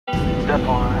Step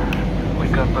 1,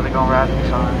 wake up early, gon' rise in the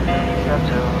sun. Step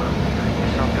 2,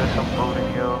 get some good, some food in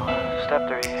you. Step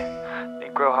 3,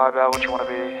 think real hard about what you wanna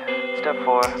be. Step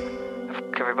 4,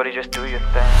 everybody just do your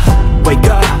thing. Wake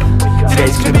up,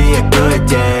 today's gonna be a good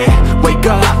day. Wake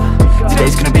up,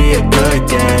 today's gonna be a good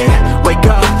day. Wake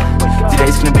up,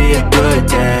 today's gonna be a good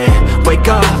day. Wake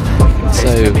up.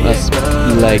 So that's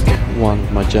leg one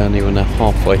of my journey. We're now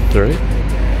halfway through.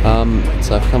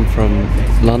 So I've come from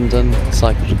London,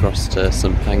 cycled across to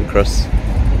St Pancras,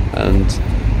 and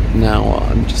now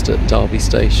I'm just at Derby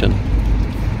Station.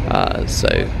 So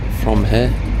from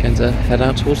here, I'm going to head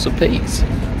out towards the peaks.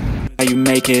 How you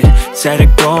make it, set a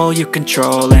goal you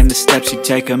control and the steps you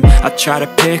take them. I try to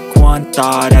pick one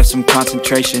thought, have some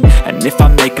concentration, and if I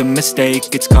make a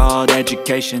mistake, it's called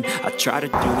education. I try to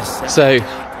do the same. So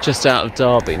just out of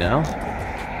Derby now.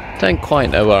 Don't quite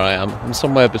know where I am. I'm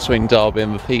somewhere between Derby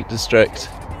and the Peak District,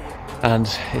 and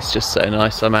it's just so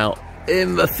nice. I'm out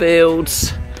in the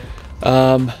fields.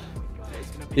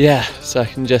 Yeah, so I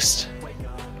can just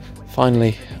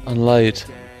finally unload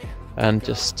and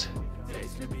just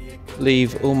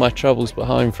leave all my troubles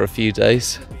behind for a few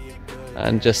days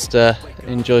and just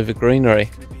enjoy the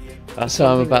greenery. So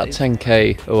I'm about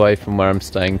 10k away from where I'm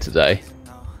staying today,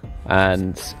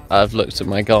 and I've looked at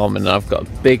my Garmin and I've got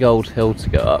a big old hill to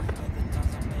go up,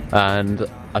 and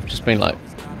I've just been like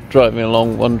driving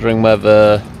along wondering when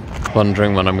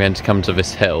I'm going to come to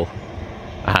this hill,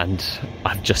 and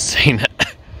I've just seen it.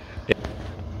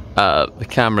 The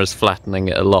camera's flattening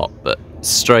it a lot, but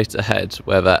straight ahead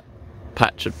where that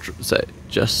patch of so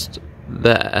just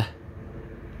there,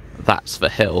 that's the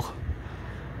hill,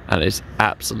 and it's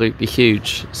absolutely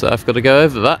huge, so I've got to go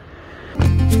over that.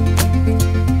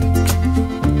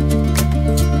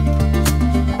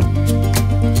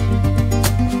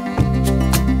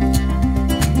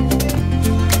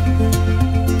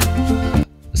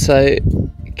 So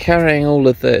carrying all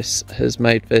of this has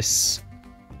made this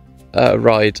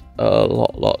ride a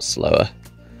lot slower.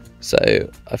 So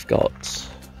I've got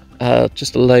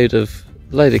just a load of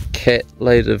kit,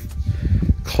 load of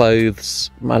clothes,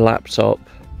 my laptop.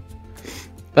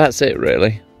 That's it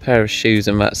really. A pair of shoes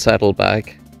in that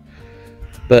saddlebag.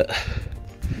 But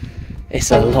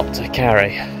it's a lot to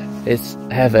carry. It's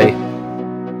heavy.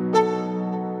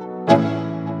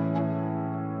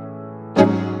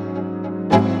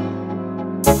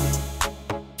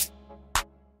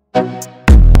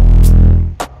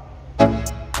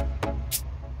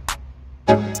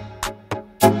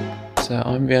 So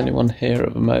I'm the only one here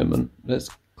at the moment. There's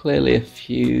clearly a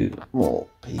few more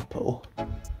people,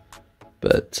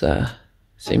 but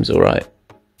seems alright.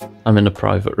 I'm in a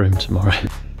private room tomorrow.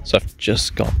 So I've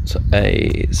just got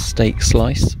a steak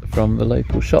slice from the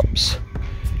local shops,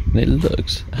 and it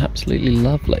looks absolutely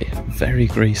lovely, very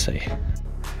greasy.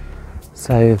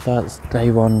 So that's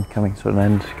day one coming to an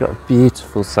end. We've got a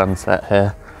beautiful sunset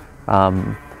here,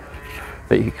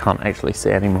 but you can't actually see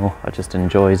anymore. I just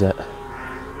enjoyed it.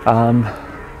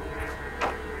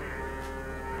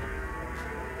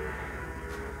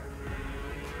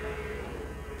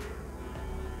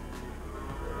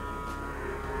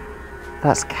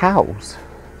 That's cows.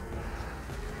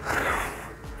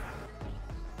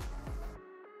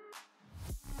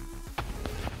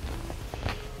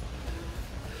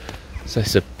 So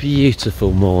it's a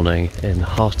beautiful morning in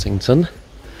Hartington.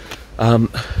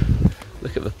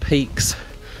 Look at the peaks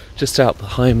just out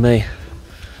behind me.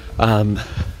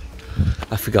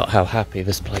 I forgot how happy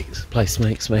this place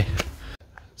makes me.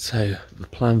 So the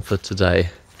plan for today,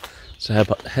 so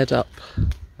head up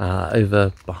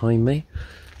over behind me.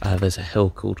 There's a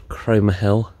hill called Cromer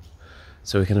Hill,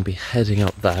 so we're going to be heading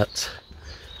up that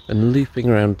and looping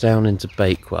around down into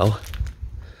Bakewell,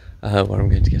 where I'm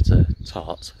going to get a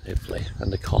tart, hopefully,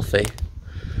 and a coffee.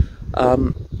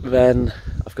 Then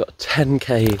I've got a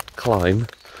 10k climb.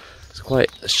 It's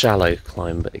quite a shallow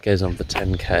climb, but it goes on for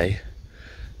 10k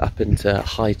up into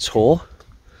High Tor,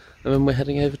 and then we're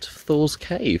heading over to Thor's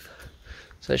Cave.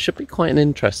 So it should be quite an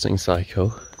interesting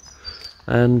cycle,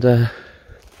 and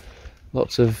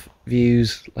lots of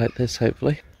views like this,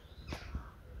 hopefully.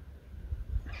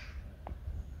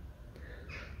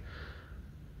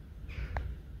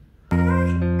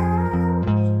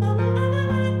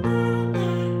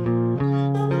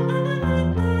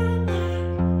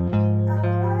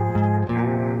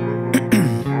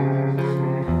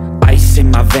 In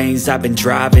my veins, I've been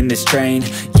driving this train,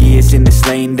 years in this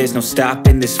lane, there's no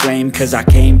stopping this flame. Cause I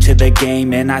came to the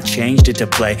game and I changed it to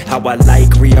play how I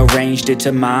like, rearranged it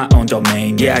to my own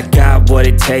domain. Yeah, I got what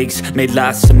it takes, made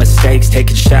lots of mistakes,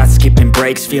 taking shots, skipping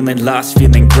breaks, feeling lost,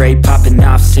 feeling great, popping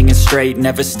off, singing straight,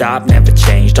 never stopped, never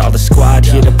changed. All the squad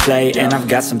here to play, and I've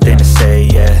got something to say,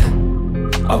 yeah.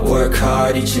 I work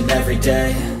hard each and every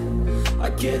day. I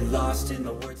get lost in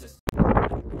the words of...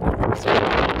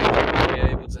 Are you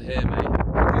able to hear me?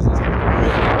 Because it's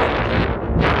really windy.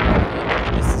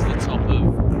 This is the top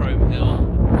of Chrome Hill.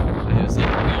 Here's the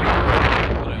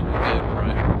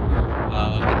GoPro.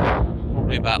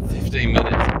 Probably about 15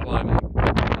 minutes of climbing. It's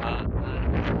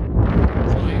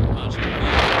not even much of a view.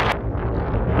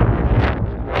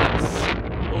 That's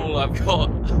all I've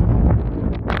got.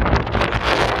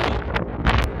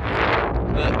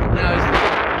 But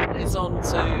now it's on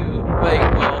to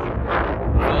Bakewell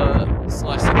for a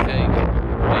slice of cake,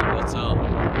 peanut butter,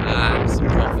 and some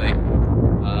coffee.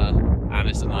 And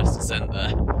it's a nice descent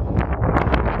there.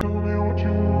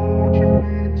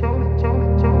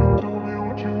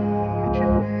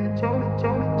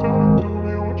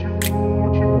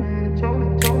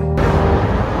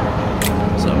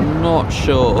 So I'm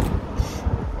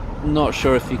not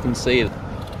sure if you can see it,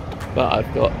 but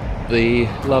I've got the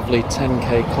lovely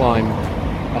 10k climb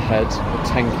ahead, the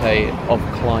 10k of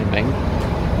climbing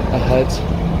ahead,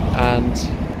 and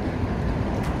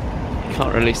you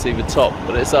can't really see the top,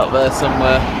 but it's up there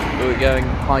somewhere. We're going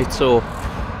high tour,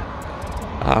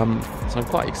 so I'm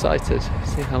quite excited.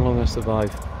 See how long I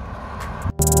survive.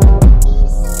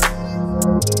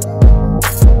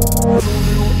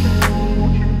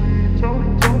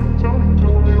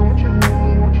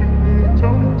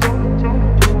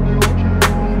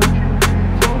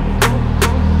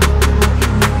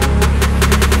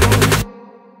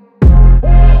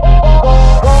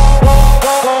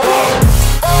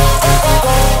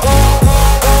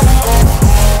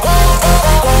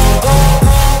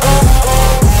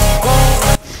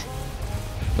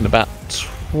 And about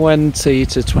 20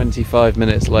 to 25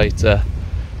 minutes later,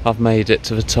 I've made it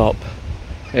to the top.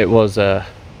 It was a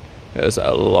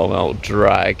long old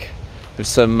drag with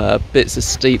some bits of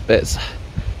steep bits. I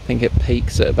think it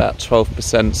peaks at about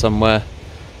 12% somewhere,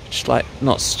 which is like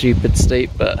not stupid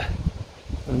steep, but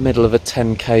in the middle of a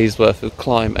 10k's worth of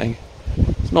climbing,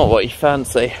 it's not what you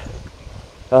fancy.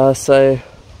 So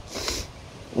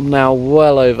I'm now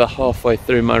well over halfway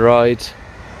through my ride.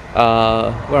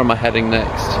 Where am I heading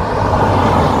next?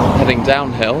 Heading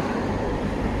downhill.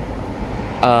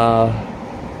 I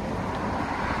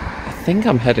think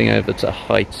I'm heading over to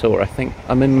High Tor. I think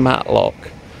I'm in Matlock,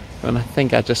 and I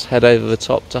think I just head over the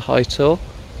top to High Tor.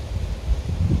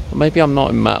 Or maybe I'm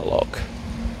not in Matlock.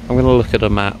 I'm going to look at a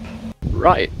map.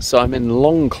 Right, so I'm in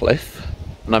Longcliffe,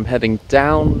 and I'm heading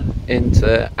down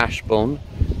into Ashbourne.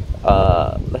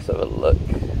 Let's have a look.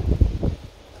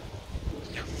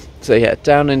 So yeah,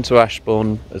 down into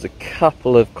Ashbourne. There's a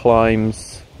couple of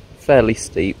climbs, fairly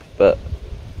steep, but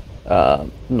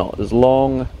not as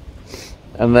long.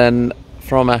 And then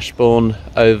from Ashbourne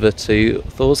over to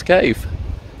Thor's Cave.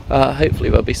 Hopefully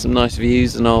there'll be some nice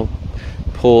views and I'll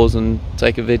pause and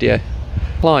take a video.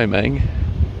 Climbing,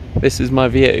 this is my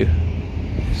view.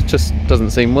 It just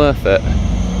doesn't seem worth it.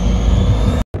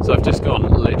 So I've just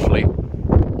gone literally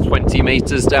 20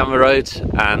 metres down the road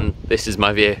and this is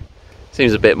my view.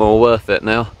 Seems a bit more worth it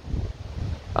now.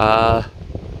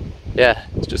 Yeah,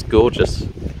 it's just gorgeous.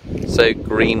 So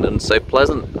green and so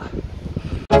pleasant.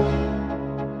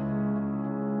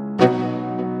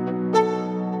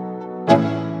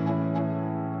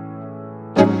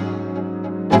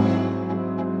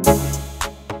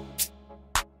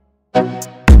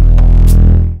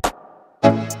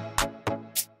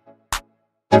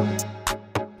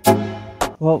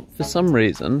 Well, for some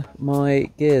reason, my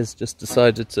gears just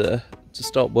decided to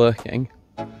stop working.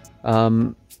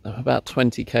 I'm about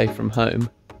 20k from home,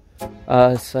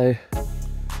 so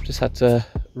just had to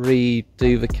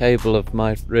redo the cable of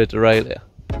my rear derailleur.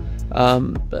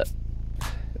 But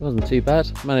it wasn't too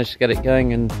bad. Managed to get it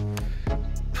going in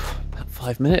about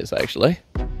 5 minutes actually.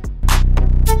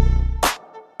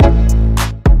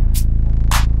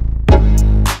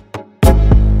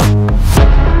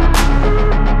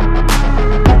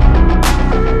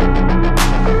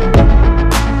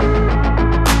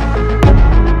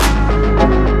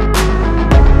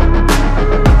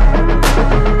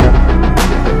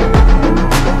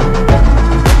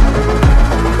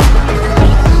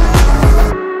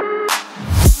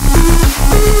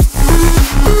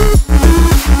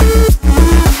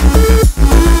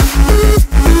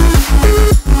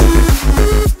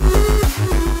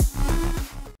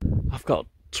 I've got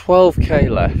 12k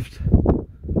left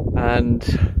and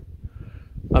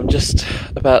I'm just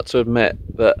about to admit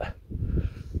that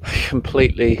I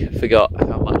completely forgot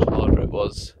how much harder it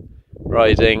was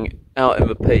riding out in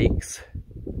the peaks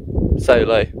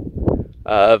solo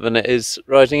than it is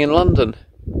riding in London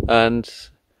and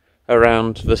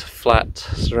around the flat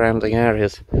surrounding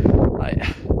areas.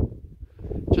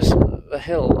 Just the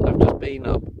hill I've just been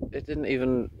up, it didn't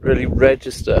even really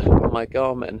register on my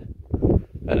Garmin,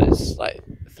 and it's like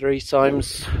 3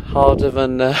 times harder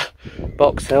than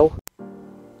Box Hill.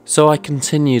 So I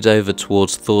continued over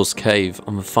towards Thor's Cave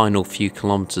on the final few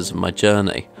kilometres of my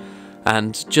journey,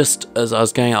 and just as I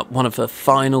was going up one of the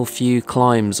final few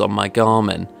climbs on my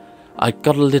Garmin, I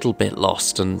got a little bit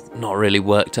lost and not really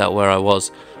worked out where I was.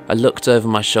 I looked over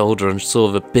my shoulder and saw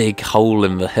the big hole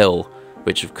in the hill,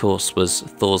 which of course was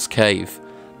Thor's Cave.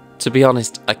 To be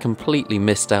honest, I completely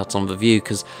missed out on the view,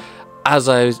 because as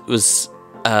I was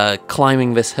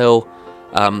climbing this hill,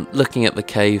 looking at the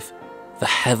cave, the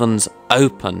heavens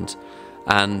opened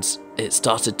and it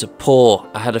started to pour.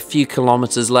 I had a few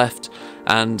kilometres left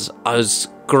and I was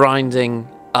grinding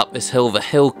up this hill. The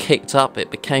hill kicked up, it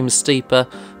became steeper.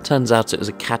 Turns out it was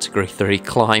a category 3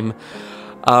 climb.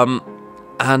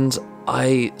 And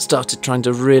I started trying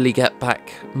to really get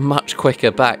back, much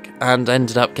quicker back, and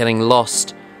ended up getting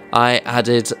lost. I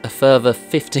added a further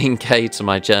 15k to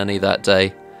my journey that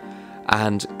day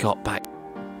and got back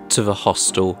to the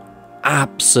hostel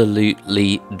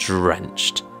absolutely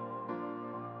drenched.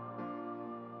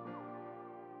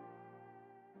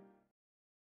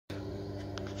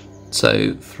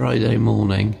 So Friday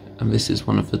morning, and this is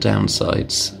one of the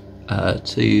downsides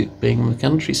to being in the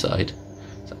countryside.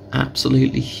 It's an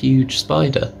absolutely huge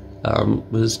spider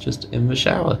was just in the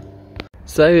shower.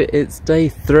 So it's day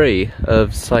 3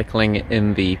 of cycling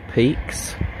in the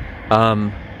peaks.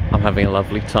 I'm having a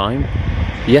lovely time.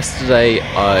 Yesterday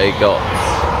I got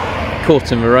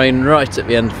caught in the rain right at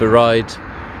the end of the ride.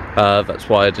 That's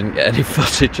why I didn't get any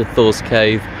footage of Thor's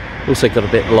Cave. Also got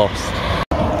a bit lost.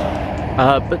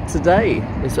 But today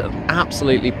is an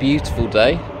absolutely beautiful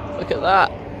day. Look at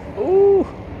that. Ooh.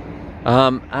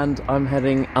 And I'm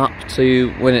heading up to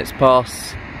Winnats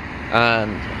Pass.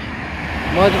 And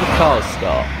why do the cars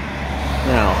start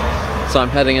now? So I'm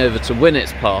heading over to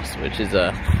Winnats Pass, which is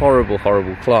a horrible,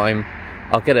 horrible climb.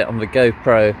 I'll get it on the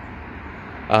GoPro.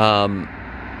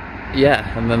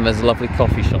 Yeah, and then there's a lovely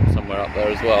coffee shop somewhere up there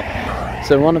as well.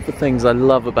 So one of the things I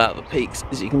love about the peaks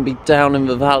is you can be down in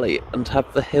the valley and have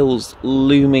the hills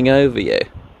looming over you.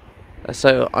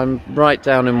 So I'm right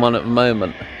down in one at the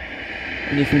moment,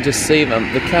 and you can just see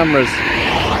them. The camera's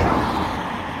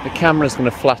going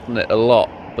to flatten it a lot,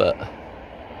 but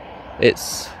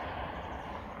it's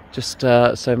just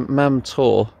so Mam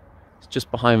Tor is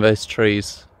just behind those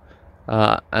trees,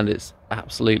 and it's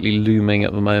absolutely looming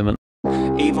at the moment.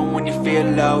 Even when you feel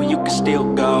low, you can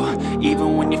still go.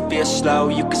 Even when you feel slow,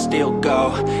 you can still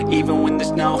go. Even when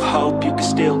there's no hope, you can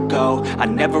still go. I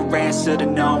never answer to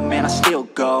no, man, I still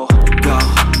go. Go,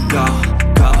 go,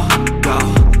 go, go,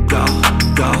 go, go,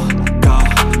 go,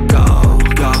 go,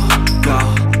 go, go,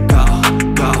 go,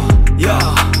 go, yo,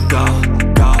 go,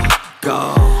 go, go.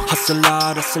 Hustle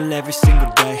hard, hustle every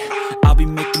single day. I'll be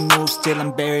making moves till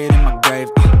I'm buried in my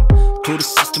grave. To the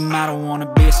system, I don't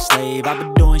wanna be a slave. I've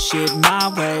been doing shit my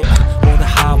way, or the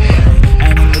highway.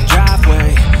 And in the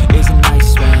driveway is a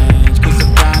nice range, cause I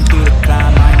grind through the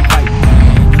climb, I invite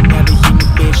pain. You never hear me,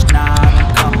 bitch, nah, I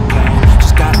don't complain.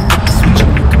 Just gotta flip the switch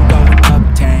and you can go and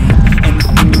obtain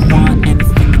anything you want,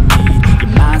 anything you need.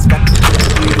 Your mind's got the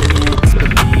ingredients,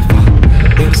 believe.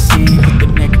 They deceive with the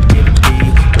negativity,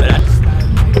 but I just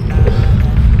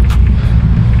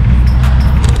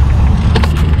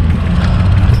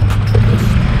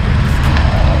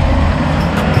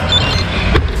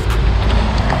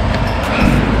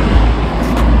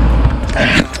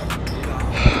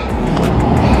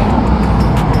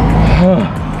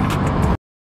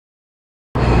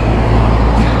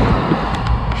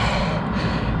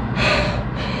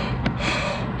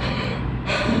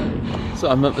So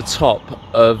I'm at the top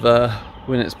of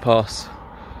Winnats Pass,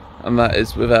 and that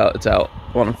is without a doubt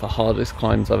one of the hardest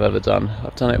climbs I've ever done.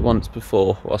 I've done it once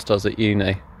before whilst I was at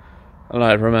uni, and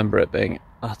I remember it being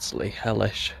utterly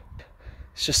hellish.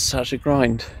 It's just such a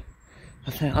grind.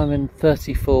 I think I'm in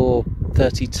 34,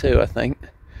 32 I think,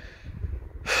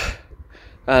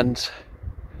 and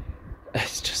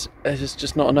it's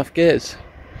just not enough gears.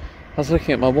 I was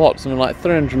looking at my watts and I'm like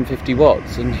 350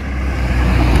 watts and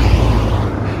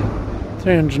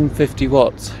 350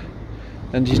 watts,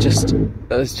 and you just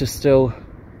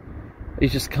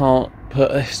can't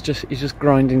put, you're just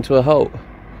grinding to a halt.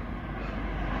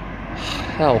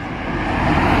 Hell.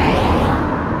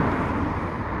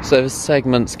 So there's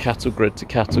segments cattle grid to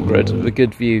cattle grid. The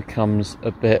good view comes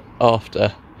a bit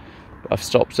after. I've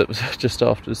stopped at just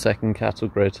after the second cattle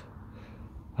grid.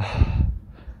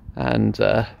 And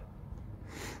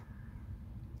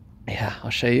yeah,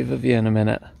 I'll show you the view in a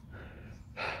minute.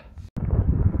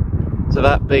 So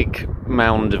that big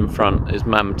mound in front is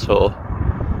Mam Tor.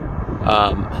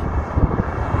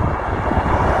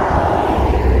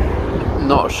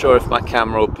 not sure if my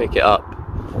camera will pick it up,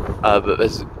 but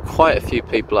there's quite a few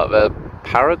people up there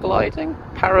paragliding,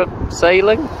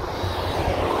 parasailing,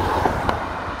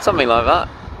 something like that.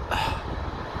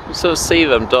 You sort of see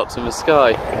them dots in the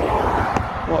sky.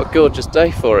 What a gorgeous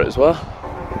day for it as well.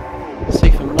 See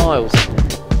for miles.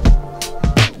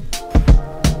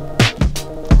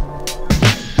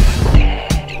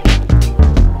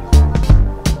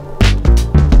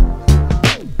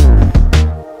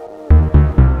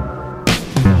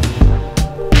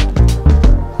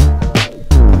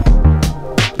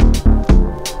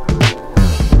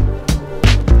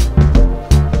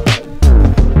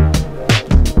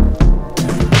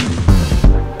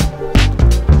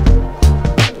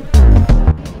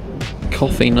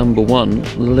 Coffee number one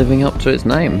living up to its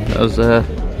name. That was a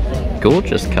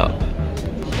gorgeous cup.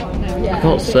 I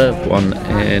got served one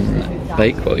in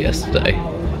Bakewell yesterday.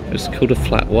 It was called a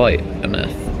flat white, and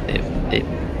it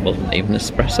wasn't even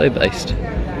espresso based.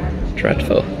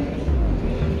 Dreadful.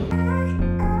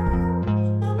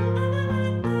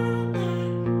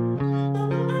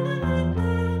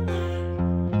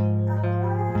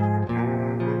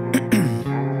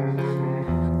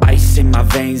 In my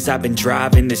veins, I've been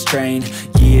driving this train.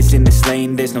 Years in this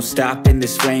lane, there's no stopping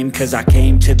this flame. Cause I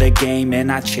came to the game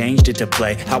and I changed it to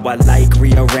play how I like,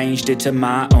 rearranged it to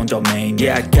my own domain.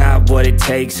 Yeah, I got what it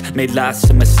takes, made lots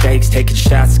of mistakes, taking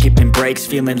shots, skipping breaks,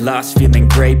 feeling lost, feeling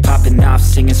great, popping off,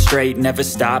 singing straight, never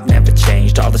stopped, never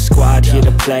changed. All the squad here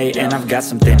to play, and I've got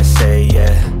something to say,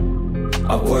 yeah.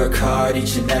 I work hard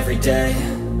each and every day,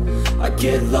 I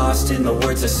get lost in the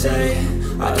words I say.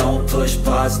 I don't push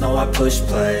pause, no I push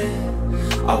play.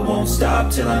 I won't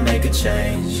stop till I make a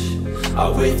change. I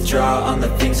withdraw on the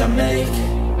things I make.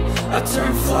 I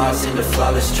turn flaws into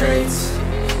flawless traits.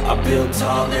 I build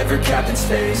tall, never capped in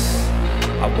space.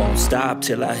 I won't stop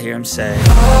till I hear him say, oh,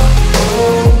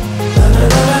 oh, la la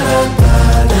la la la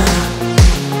la,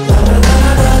 la la la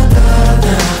la la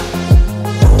la,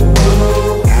 oh,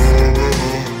 oh.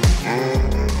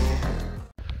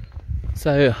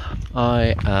 So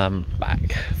I am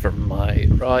back from my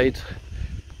ride,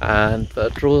 and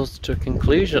that draws to a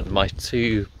conclusion my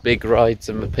two big rides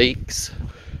in the peaks,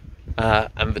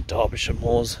 and the Derbyshire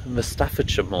moors and the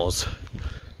Staffordshire moors,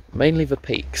 mainly the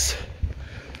peaks.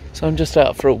 So I'm just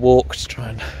out for a walk to try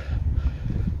and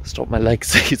stop my legs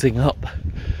seizing up.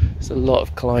 There's a lot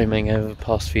of climbing over the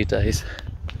past few days,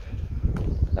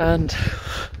 and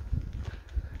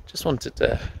just wanted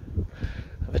to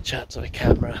have a chat to the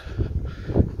camera.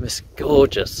 This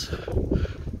gorgeous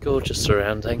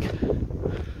surrounding.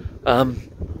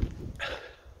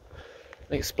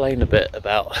 Explain a bit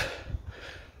about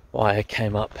why I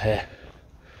came up here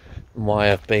and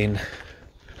why I've been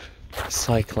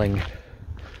cycling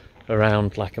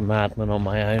around like a madman on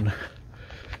my own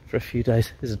for a few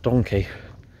days. There's a donkey.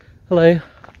 Hello.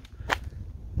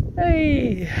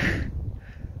 Hey.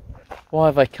 Why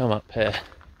have I come up here?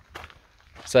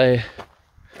 So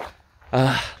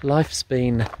life's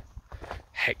been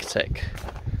hectic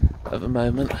at the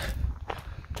moment.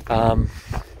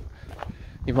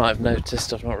 You might have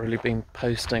noticed I've not really been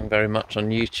posting very much on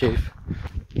YouTube.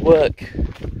 Work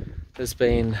has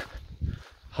been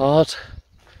hard.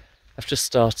 I've just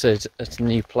started at a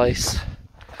new place,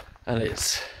 and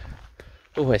it's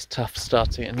always tough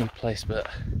starting at a new place, but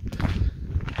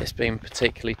it's been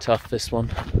particularly tough this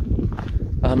one.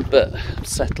 But I'm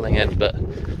settling in, but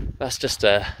that's just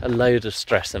a load of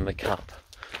stress in the cup.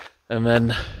 And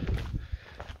then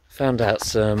found out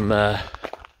some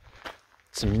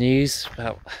news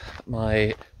about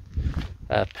my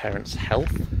parents'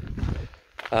 health,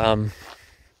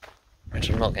 which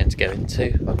I'm not going to go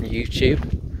into on YouTube.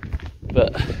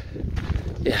 But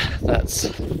yeah, let's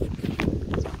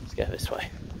go this way.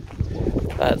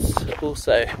 That's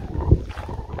also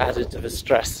added to the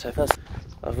stress. So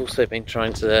I've also been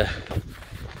trying to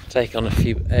take on a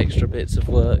few extra bits of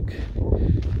work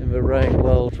in the rowing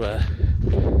world, where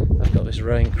I've got this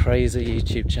Rowing Crazy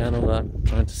YouTube channel that I'm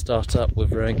trying to start up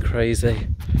with Rowing Crazy.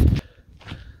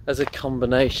 As a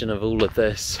combination of all of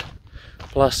this,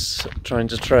 plus trying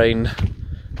to train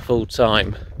full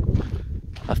time,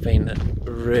 I've been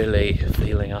really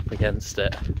feeling up against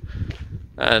it.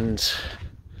 And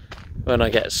when I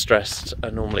get stressed, I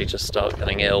normally just start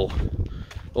getting ill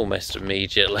almost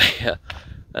immediately.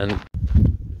 And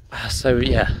so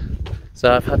yeah,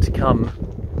 so I've had to come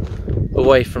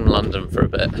away from London for a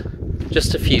bit,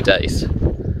 just a few days.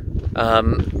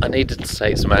 I needed to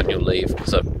take some annual leave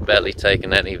because I've barely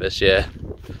taken any this year,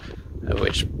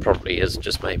 which probably has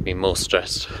just made me more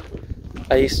stressed.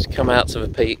 I used to come out to the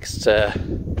peaks to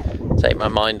take my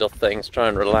mind off things, try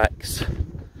and relax,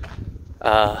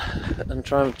 and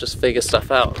try and just figure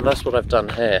stuff out, and that's what I've done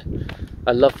here.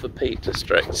 I love the Peak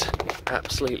District,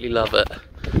 absolutely love it,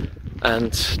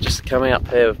 and just coming up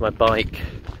here with my bike,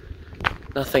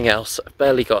 nothing else. I've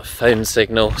barely got a phone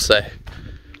signal, so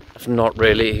I've not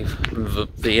really,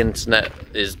 the internet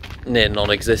is near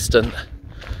non-existent,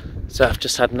 so I've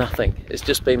just had nothing. It's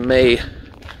just been me,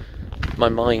 my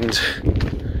mind,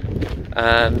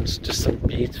 and just some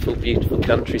beautiful, beautiful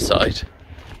countryside,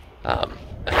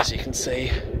 as you can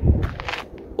see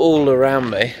all around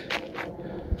me,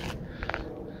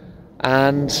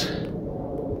 and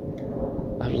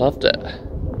I've loved it.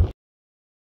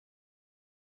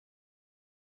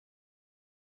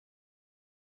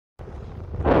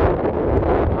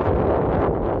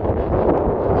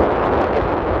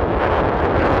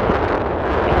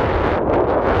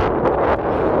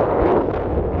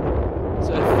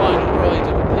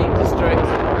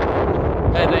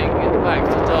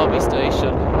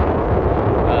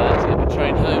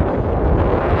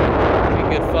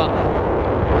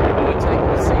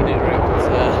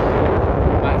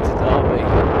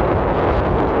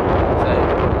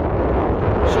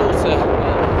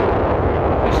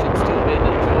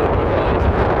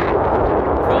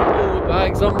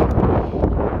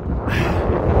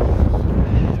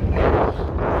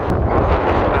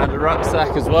 And a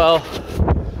rucksack as well,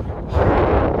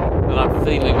 and I'm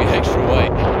feeling the extra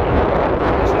weight,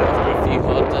 especially after a few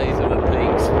hard days in the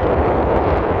peaks.